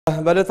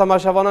بله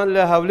تماشاوانان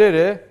له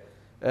هەولێرێ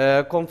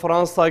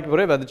کۆنفرانسێک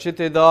بڕێوە دەچێت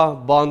تێدا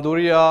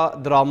باندوریە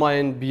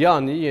درامایên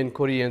بیانی yên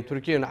Korî yên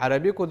Tirkî yên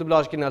Erebî ku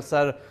diblaşkîne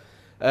ser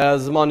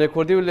zimanê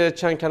Kurdî û lê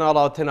çend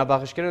kenala têne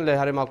bexşkirin lê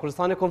Herêma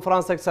Kurdistanê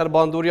konferansek ser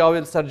bandoriya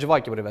wê li ser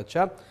civakê birêve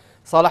diçe.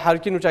 Salih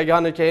Herkîn û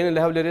çegihaneke yên li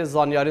Hewlêrê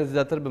zanyarên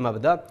zêdetir bime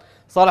bide.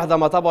 Salih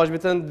demeta baş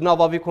bitin di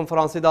nava vî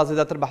konferansê da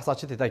zêdetir behsa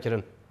çi tê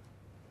kirin.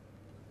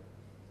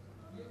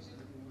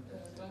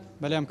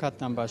 بەڵێ ئەم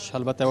کاتتان باش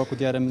هەڵبەتە وەکو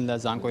دیارە من لە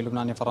زانکۆی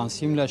لوبنانی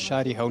فەڕەنسیم لە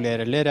شاری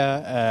هەولێرە لێرە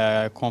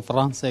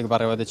کۆنفرانسێک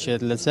بەڕێوە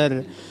دەچێت لەسەر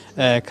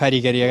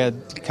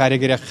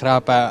کاریگەری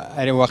خراپە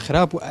ئەرێوە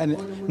خراپ و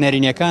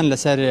نەرینیەکان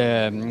لەسەر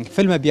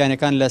فیلمە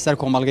بیانیەکان لەسەر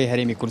کۆمەڵگەی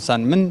هەرێمی کوردستان.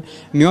 من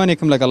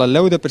میوانێکم لەگەڵە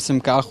لەو دەپرسم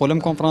کە ئاخۆ لەم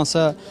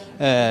کۆنفرانسە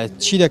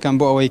چی دەکەم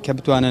بۆ ئەوەی کە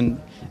بتوانن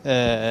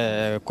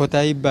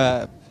کۆتایی بە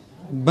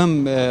بەم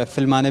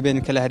فیلمانە بێن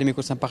کە لە هەرێمی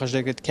کوردستان پەخش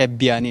دەکرێت کە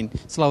بیانین.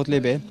 سڵاوت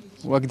لێ بێ.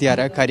 وەک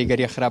دیارە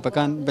کاریگەری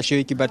خراپەکان بە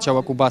شێوەیەکی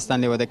بەرچاوەک و باستان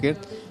لێوە دەکرد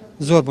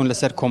زۆر بوون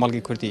لەسەر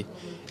کۆمەڵگەی کوردی.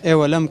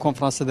 ئێوە لەم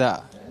کۆنفرانسەدا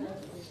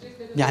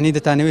یعنی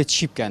دەتانەوێت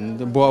چی بکەن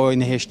بۆ ئەوەی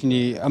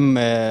نەهێشتنی ئەم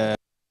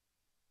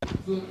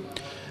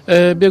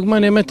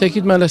بێگومان ئێمە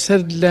تاکیدمان لەسەر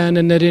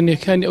لایەنە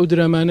نەرێنیەکانی ئەو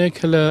درامانەیە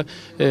کە لە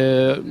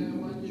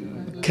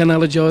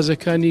کەناڵە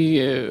جیاوازەکانی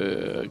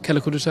کە لە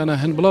کوردستانە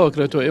هەن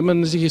بڵاوکرێتەوە. ئێمە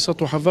نزیکی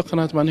 ١٧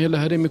 قەناتمان هەیە لە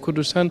هەرێمی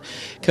کوردستان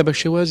کە بە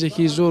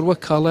شێوازێکی زۆر وەک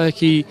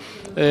کاڵایەکی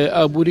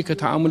ئابووری کە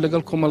تەعامل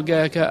لەگەڵ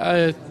کۆمەڵگایەکە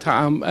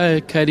ئایا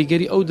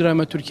کاریگەری ئەو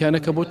درامە تورکیانە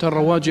کە بۆتە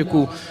ڕەواجێک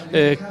و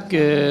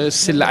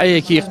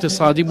سلعەیەکی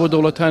اقتصادی بۆ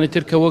دەوڵەتانی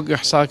ترکە وەک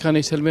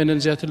حساکانی سلمێنن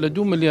زیاتر لە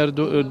 2 ملیار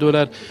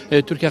دۆلار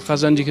تورکیا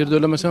قازانجی کردو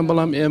لە مەسەڵەن.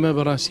 بەڵام ئێمە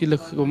بەڕاستی لە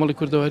کۆمەڵی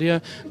کوردەواریە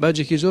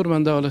باجێکی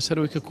زۆرمان داوە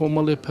لەسەرەوەی کە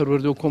کۆمەڵی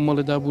پەروەردە و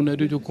کۆمەڵی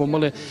دابوونەریت و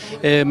کۆمەڵی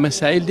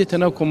مەسائل دێتە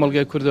ناو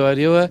کۆمەڵگای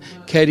کوردەواریەوە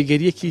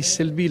کاریگەریەکی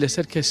سلبی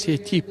لەسەر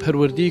کەسێتی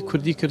پەروەردەی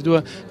کوردی کردووە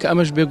کە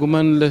ئەمەش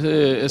بێگومان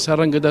ئێستا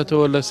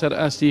ڕەنگەداتەوە لەسەر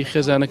ئاستی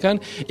خێزانەکان.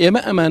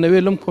 ئێمە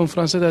ئەمانەوێت لەم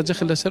کۆنفرانسەدا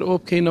جەخت لەسەر ئەوە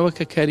بکەینەوە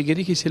کە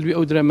کاریگەریەکی سلبی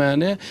ئەو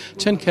درامانە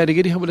چەند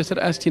کاریگەری هەبوو لەسەر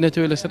ئاستی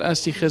نەتەوەی لەسەر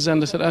ئاستی خێزان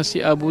لەسەر ئاستی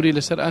ئابووری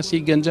لەسەر ئاستی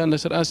گەنجان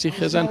لەسەر ئاستی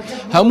خێزان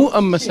هەموو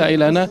ئەم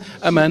مەسائلانە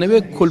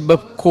ئەمانەوێت کول بە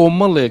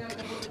کۆمەڵێک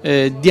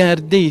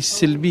دیاردەی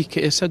سلبی کە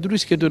ئێستا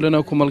دروست کردو لە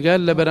ناو کۆمەلگا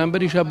لە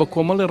بەرامبەریشا بە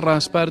کۆمەڵی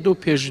ڕاستپاردە و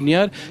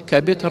پێشنیار کە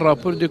بێتە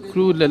راپۆر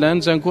دەکرو لەلایەن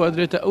زانکۆ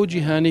ئەدرێتە ئەو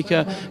جیهانی کە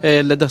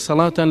لە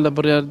دەسەڵاتان لە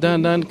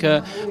بڕاردانان کە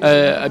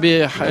ئەبێ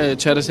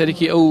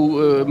چارەسەرێکی ئەو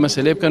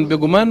مەسەلەی بکەن.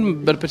 بێگومان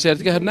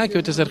بەرپرسیارەتەکە هەر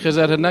ناکەوێتە سەر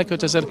خێزار هەر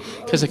ناکەوێتە سەر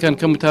کەسەکان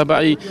کە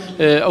متابعی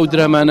ئەو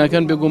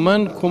درامانەکان.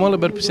 بێگومان کۆمەڵە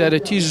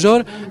بەرپرسیارەتی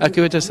زۆر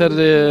ئەکەوێتە سەر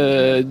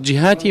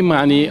جیهاتی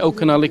معنی ئەو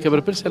کەناڵی کە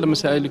بەرپرسە لە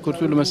مەسائلی کورد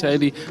و لە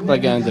مەسائلی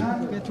ڕاگەاندن.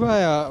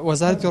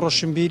 وەزارەتی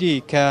ڕۆشنبیری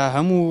کە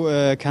هەموو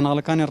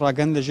کەناڵەکانی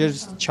ڕاگەن لەژێر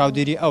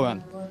چاودێری ئەوان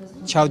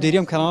چاودێری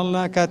ئەم کەناڵ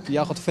ناکات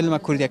یاخود فیلمە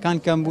کوردیەکان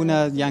کەم بوونە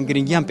یان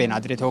گرنگیان پێ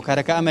نادرێتەوە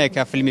کارەکە ئەمەیە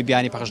کە فیلمی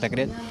بیانی پەخش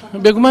دەکرێت.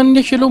 بێگومان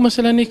یەکێ لەو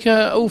مەسەلانەی کە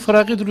ئەو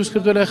فراغی دروست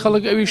کردو لای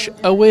خەڵک ئەویش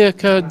ئەوەیە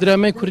کە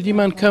درامای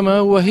کوردیمان کەمە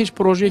و هیچ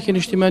پرۆژەیەکی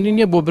نیشتیمانی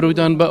نییە بۆ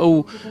بڕودان بە ئەو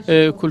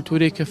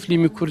کولتورەی کە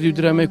فیلمی کوردی و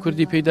درامای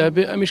کوردی پێدا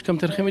بێ. ئەمیش کەم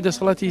تەرخەمی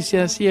دەسەڵاتی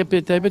سیاسیە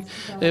پێتایبەت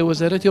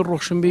وەزارەتی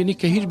ڕۆشنبیری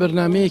کە هیچ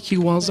بەرنامەیەکی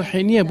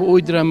وازەحی نییە بۆ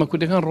ئەوی دراما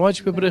کوردەکان ڕواج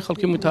پێ بڕێ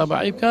خەڵکی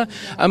متابعی بکە.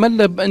 ئەمە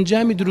لە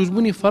ئەنجامی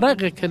دروستبوونی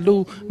فراغێک کە لەو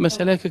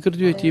مەسەلەکە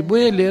کردوێتی.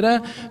 بۆیە لێرە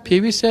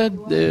پێویستە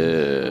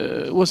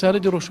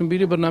وەزارەتی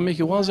ڕۆشنبیری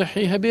بەرنامەیەکی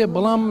وازەحی هەبێ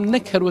بەڵام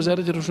نەک هەر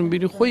وەزارەتی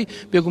ڕۆشنبیری خۆی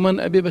بێگومان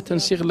ئەبێ بە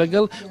تەنسیق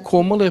لەگەڵ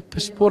کۆمەڵێ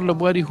پسپۆر لە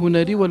بواری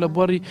هونەری و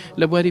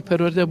لە بواری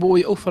پەروەردە بۆ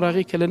ئەوی ئەو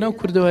فراغی کە لە ناو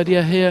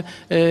کوردەواریە هەیە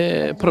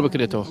پڕ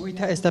بکرێتەوە.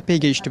 تا ئێستا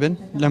پێگەیشت بن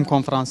لەم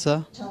کۆنفرانسە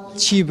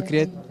چی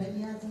بکرێت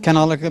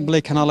بڵێ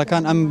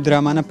کەناڵەکان ئەم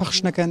درامانە پەخش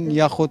نەکەن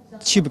یاخۆ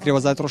چی بکرێت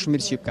وەزارەتی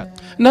ڕۆشنبیری چی بکات؟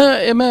 نا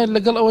ئێمە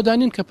لەگەڵ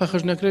ئەوەدانین کە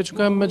پەخش نەکرێت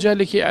چونکە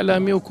مەجالێکی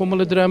ئەعلامی و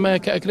کۆمەڵە درامایە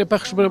کە ئەکرێ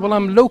پەخش بێ.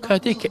 بەڵام لەو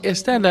کاتێک کە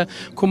ئێستا لە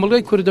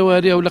کۆمەڵگەی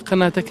کوردەواریە و لە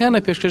قەناتەکانە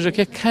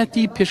پێشکەشەکە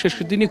کاتی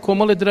پێشکەشکردنی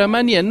کۆمەڵە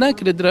درامانیە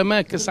ناکرێت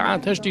درامایە کە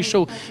سەعات 8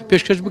 شەو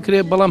پێشکەش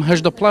بکرێت بەڵام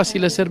 18 پلاسی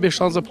لەسەر بێ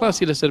 16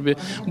 پلاسی لەسەر بێ.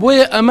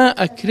 بۆیە ئەمە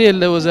ئەکرێت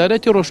لە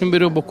وەزارەتی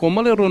ڕۆشنبیری بە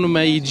کۆمەڵی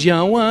ڕۆنمایی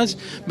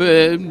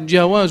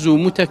جیاواز و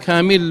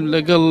متەکامیل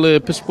لەگەڵ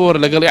پسپۆر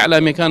لەگەڵ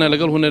ئەعلامیەکانە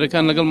لەگەڵ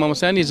هونەرەکان لەگەڵ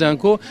مامۆسانی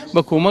زانکۆ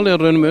بە کۆمەڵی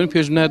ڕێنمایی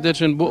پێشنهاد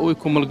دەرچن بۆ ئەوەی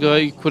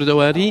کۆمەلگای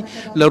کوردەواری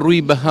لە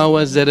ڕووی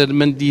بەهاوە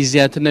زەرمەندی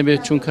زیاتر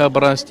نەبێت چونکە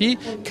بەڕاستی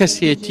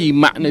کەسێتی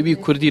معنەوی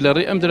کوردی لە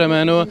ڕێی ئەم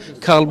درامانەوە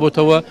کاڵ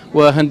بۆتەوە و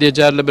هەندێک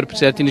جار لە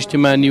بەرپرسیارەتی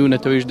نیشتیمانی و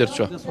نەتەوەیش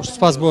دەرچووە.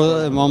 سوپاس بۆ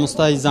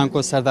مامۆستای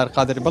زانکۆ سەردار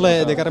قادر. بڵێ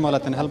دەگەڕێ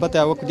ماڵەتەن هەلبەتە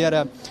وەکو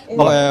دیارە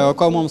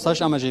وەکو مامۆستاش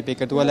ئاماژەی پێ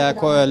کردووە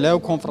لەو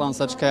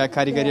کۆنفرانسەش کە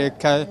کاریگەری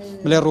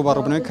بڵێ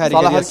ڕوبەڕووبوونەوەی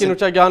کاریگەری هەرکین و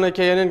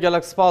چەگانێکە یێنێن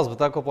گەلەک سپاس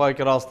بتە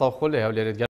کۆپایەکی ڕاستەوخۆ لێ هەولێرێت.